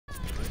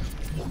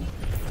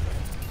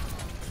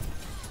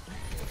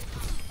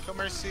Go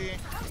Mercy.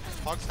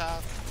 Hogs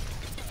half.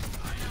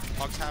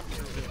 Hogs half.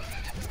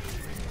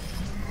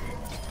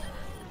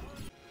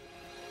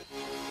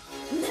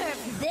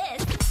 Nerf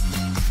this!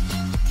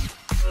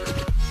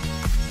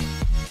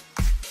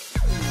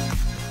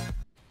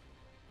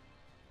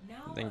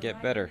 Then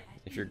get better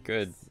if you're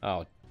good.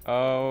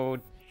 Oh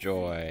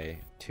joy.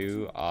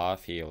 2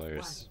 off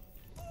healers.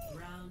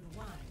 Round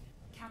 1.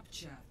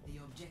 Capture the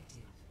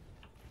objective.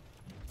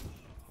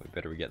 We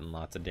better be getting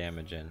lots of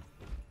damage in.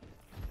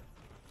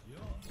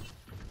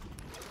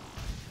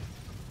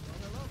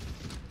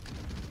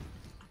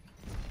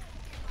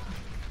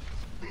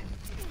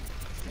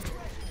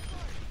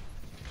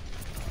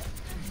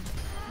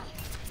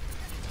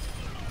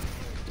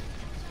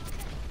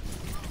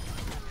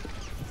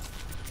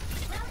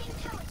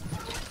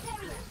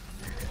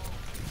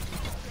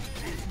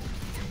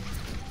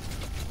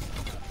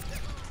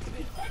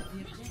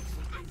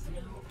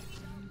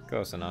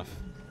 Close enough.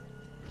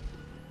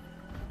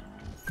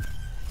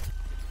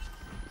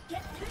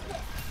 Get through this!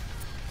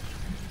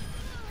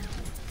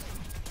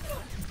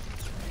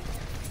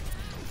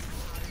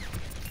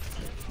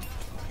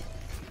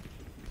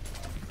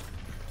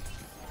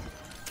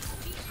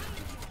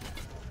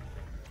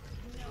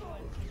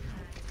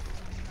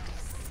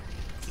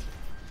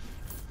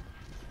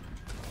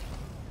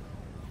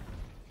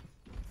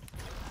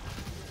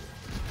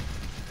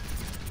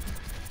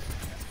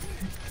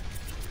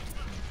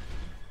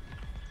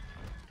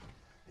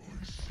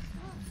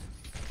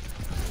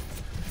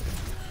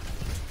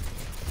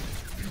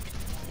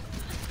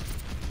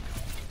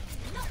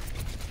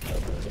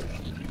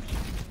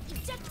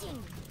 Ejecting!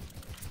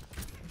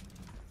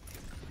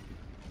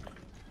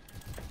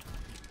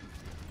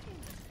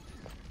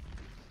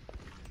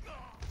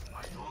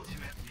 My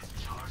ultimate is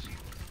charging.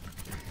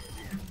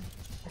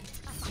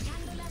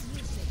 Apagando las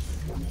luces.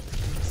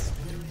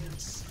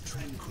 Experience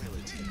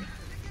tranquility.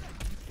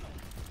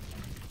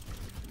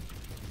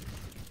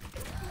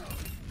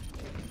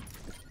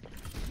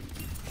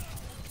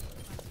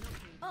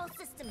 All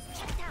systems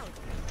checked out.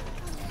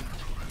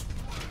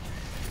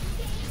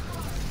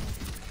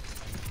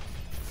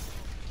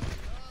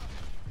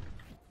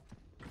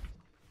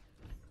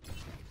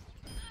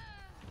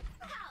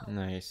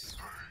 Nice.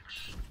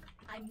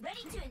 I'm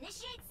ready to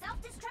initiate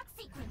self-destruct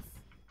sequence.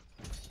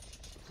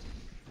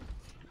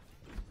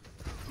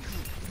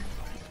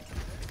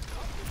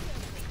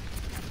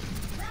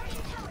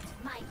 Routing tower.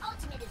 My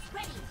ultimate is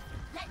ready.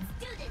 Let's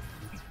do this.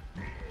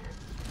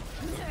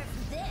 Nerf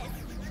this.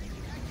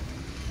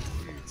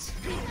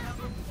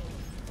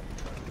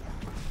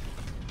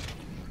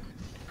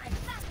 I'm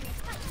faster than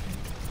fight.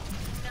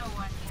 No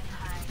one can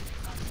hide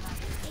from my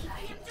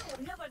APM door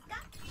never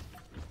got.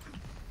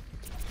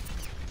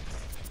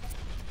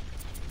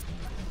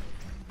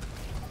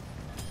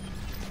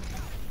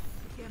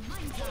 Your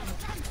mind's on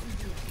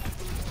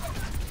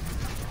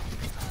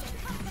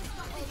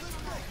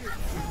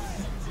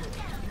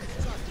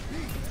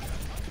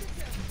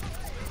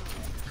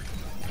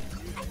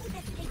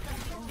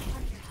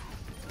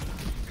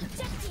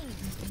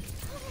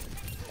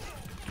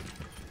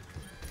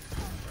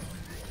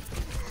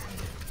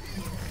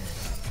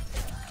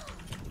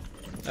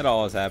That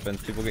always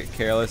happens. People get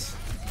careless,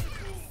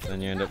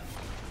 then you end up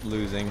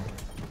losing.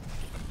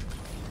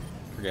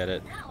 Forget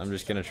it. I'm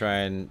just gonna try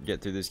and get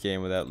through this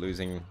game without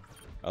losing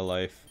a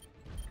life.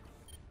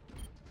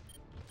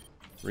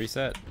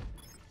 Reset.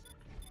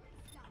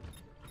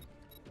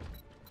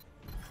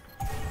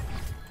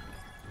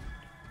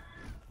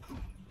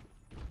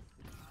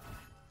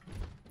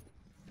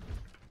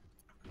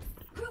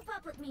 Group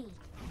up with me.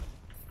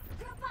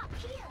 Group up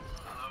here.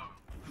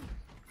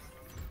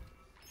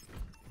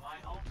 My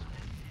ultimate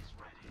is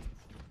ready.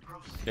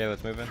 Proceed. Okay,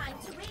 let's move in. Time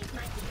to raise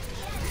my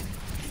DVA.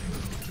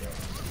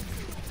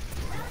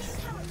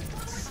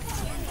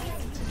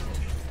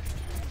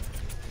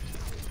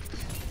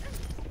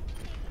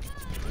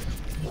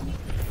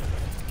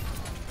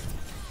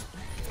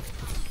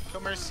 Go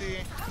Mercy.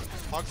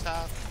 Hogs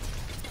half.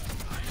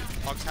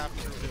 Hogs half.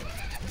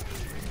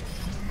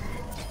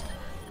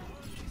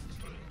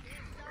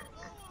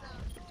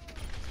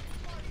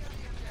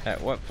 At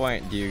what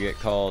point do you get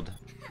called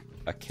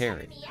a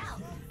carry? Me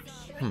out.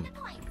 Securing the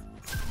point.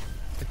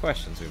 The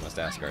questions we must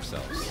ask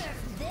ourselves.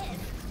 Nerf this.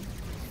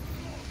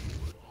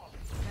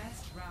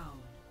 Best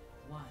round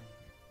 1.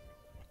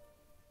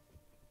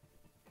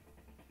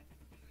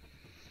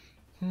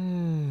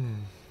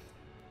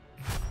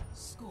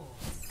 Score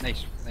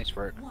Nice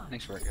work.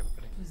 Nice work,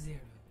 everybody. 0.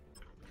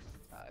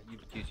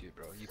 You too,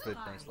 bro. You played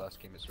nice last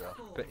game as well.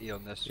 Pity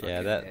on this.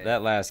 Yeah, fucking,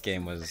 that last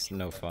game was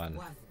no fun.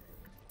 1.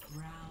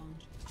 Round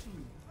 2.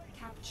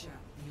 Capture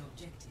the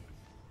objective.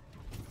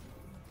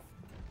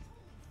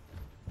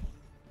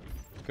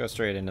 Go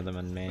straight into them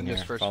in main Win here.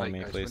 this first Follow fight, me,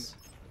 guys, please.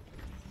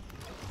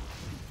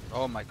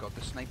 Oh my god,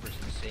 the sniper's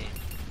insane.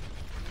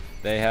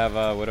 They have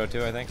Widow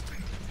too, I think.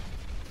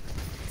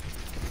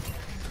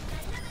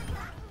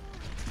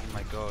 Oh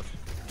my god.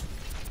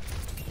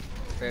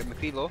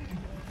 McPhee low.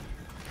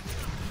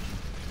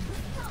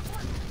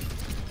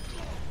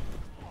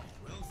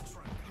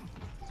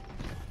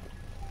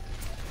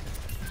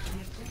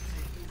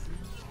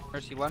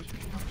 Mercy one.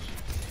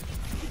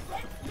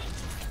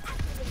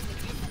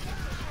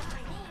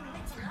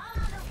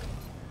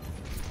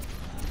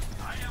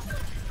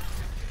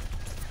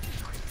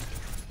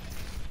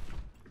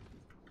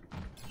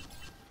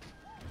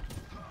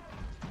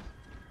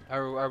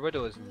 Our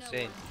widow is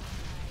insane.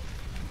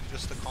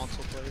 Just the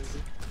console players.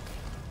 Dude.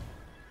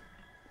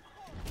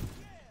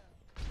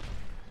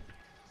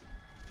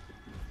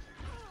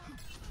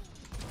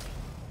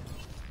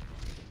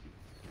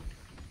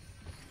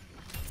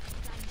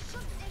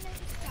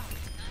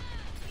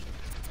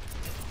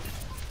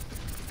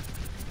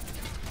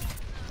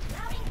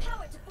 Routing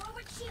power to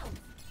forward shield.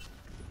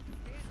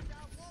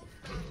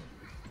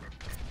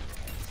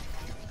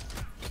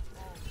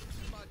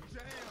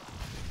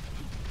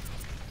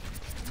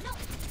 No.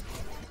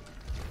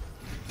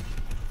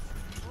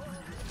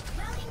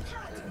 Routing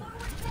power to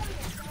forward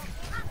barrier.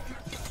 I'm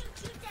about to shoot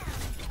you down.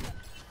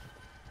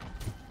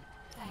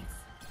 Thanks.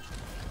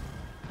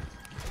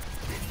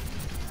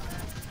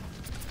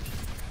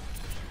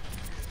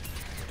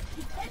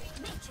 Defense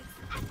matrix.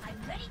 I'm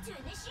ready to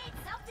initiate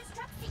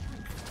self-destruct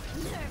sequence.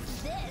 Nerf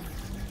this.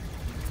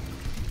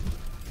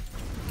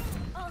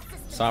 All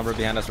systems. Sombra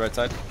behind us, right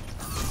side.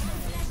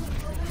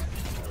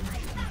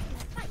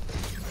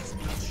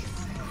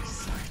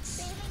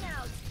 Fading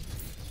out.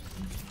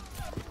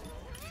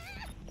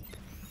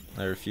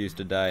 I refuse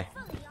to die.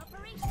 Fully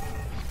operational.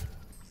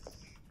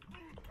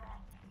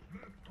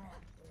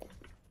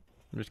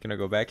 I'm just gonna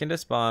go back into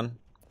spawn.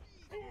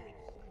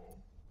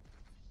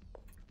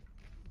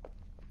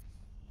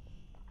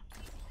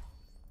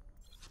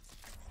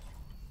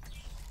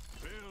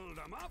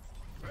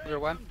 Clear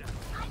one. I'm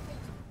going to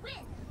win.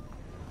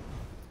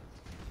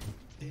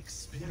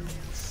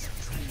 Experience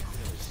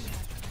tranquility.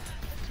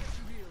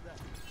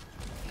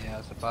 Yeah,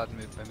 that's a bad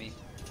move by me.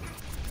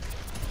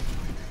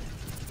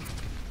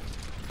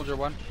 Soldier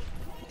one.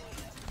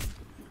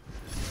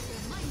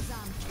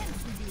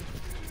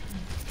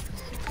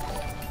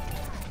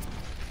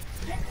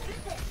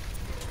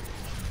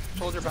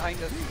 Soldier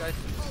behind us, guys.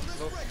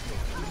 Low.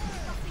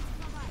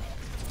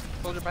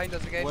 Soldier behind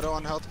us again. Widow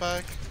on health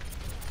pack.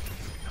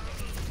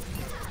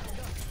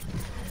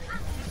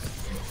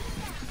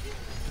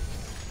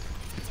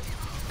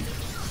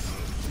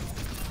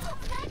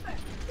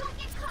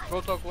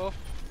 Roadhog low.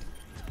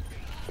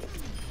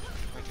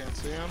 I can't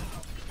see him.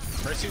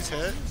 Mercy's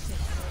hit.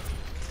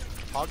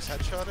 Hog's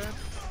headshot in.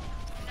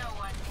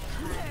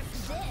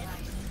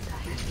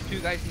 Two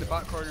guys in the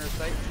back corner of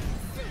sight.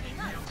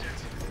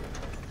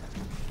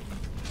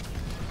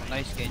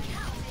 Nice Genji.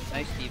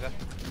 Nice D.va.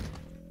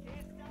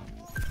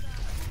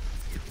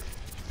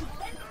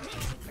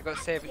 I got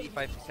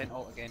 75%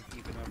 ult again,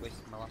 even though I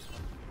wasted my last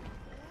one.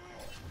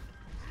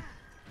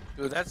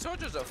 Dude, that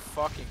soldier's a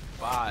fucking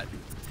bot.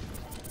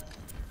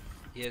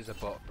 He is a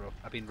bot, bro.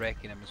 I've been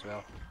wrecking him as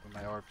well with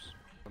my orbs,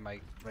 with my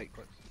right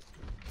clicks.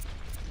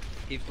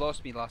 He's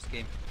lost me last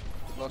game.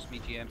 He lost me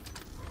GM.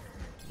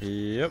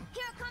 Yep.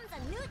 Here comes a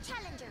new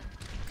challenger.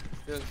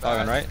 He was Hog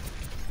on bad. right.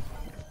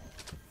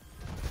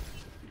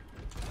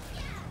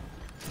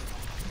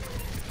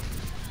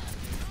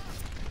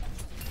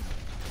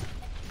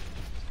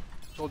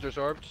 Soldier's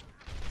orbed.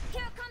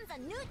 Here comes a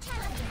new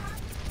challenger.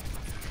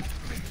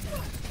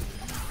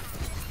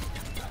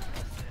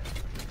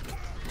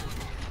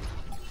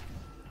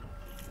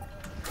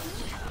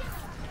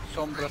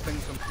 Sombra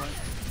things on front.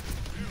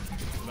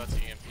 That's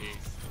EMP.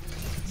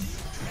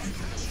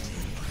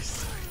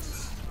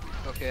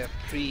 Okay,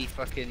 free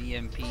fucking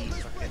EMP.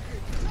 Fucking.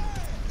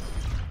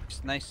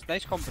 It's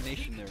nice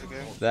combination there. With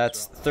ults as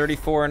That's well.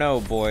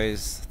 34-0,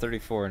 boys.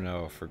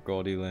 34-0 for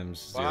Goldie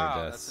Limbs. 0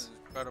 Wow, deaths. that's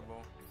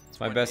incredible. It's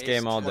my best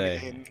game all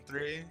day.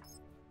 28-3.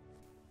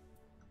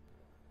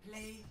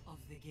 Play of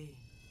the game.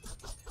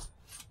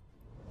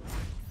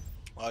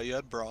 Wow, you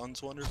had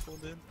bronze, wonderful,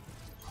 dude.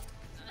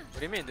 What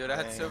do you mean, dude? I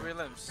had Dang. silver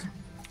limbs.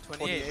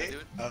 28,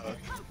 dude. Compass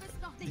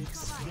nothing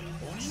provided.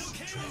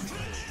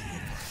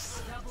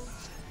 Double,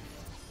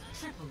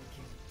 triple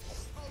kill.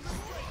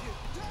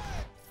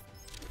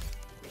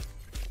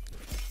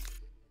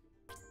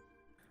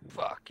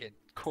 Fucking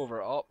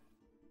cover up.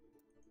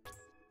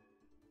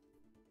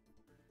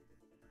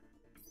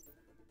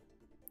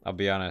 I'll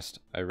be honest.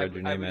 I read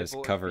your I name would've as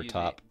voted cover for you,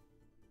 top.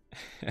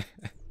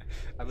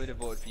 I would have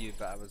voted for you,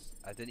 but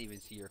I didn't even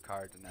see your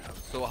card, and I was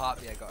so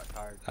happy I got a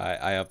card. I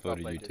Well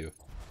upvoted played, you dude. too.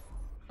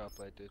 Well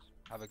played, dude.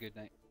 Have a good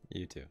night.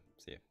 You too.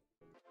 See ya.